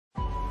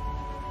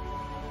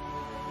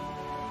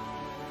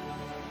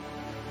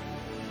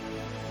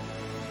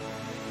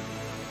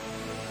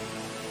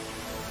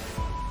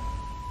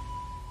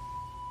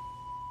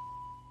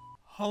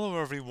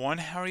Hello everyone,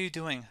 how are you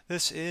doing?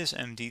 This is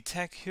MD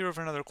Tech here with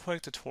another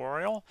quick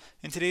tutorial.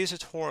 In today's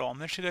tutorial, I'm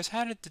going to show you guys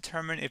how to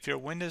determine if your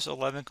Windows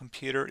 11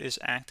 computer is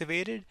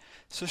activated.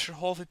 So this should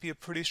hopefully be a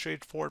pretty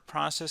straightforward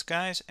process,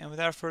 guys, and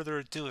without further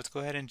ado, let's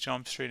go ahead and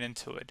jump straight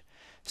into it.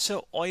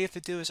 So all you have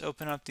to do is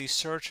open up the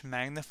search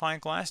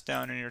magnifying glass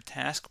down in your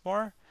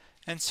taskbar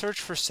and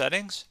search for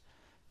settings.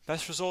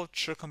 Best result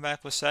should come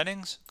back with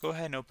settings. Go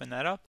ahead and open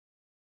that up.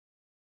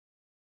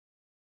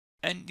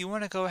 And you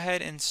want to go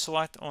ahead and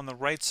select on the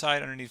right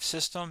side underneath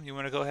System. You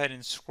want to go ahead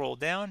and scroll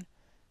down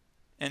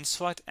and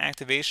select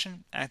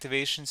Activation,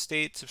 Activation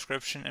State,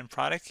 Subscription, and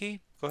Product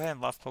Key. Go ahead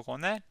and left click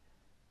on that.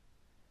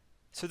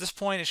 So at this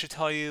point, it should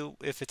tell you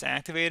if it's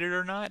activated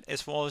or not,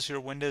 as well as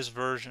your Windows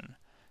version.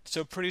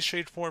 So pretty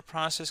straightforward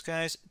process,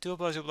 guys. Do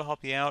hope I was able to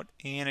help you out,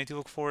 and I do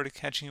look forward to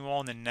catching you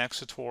all in the next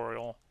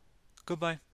tutorial. Goodbye.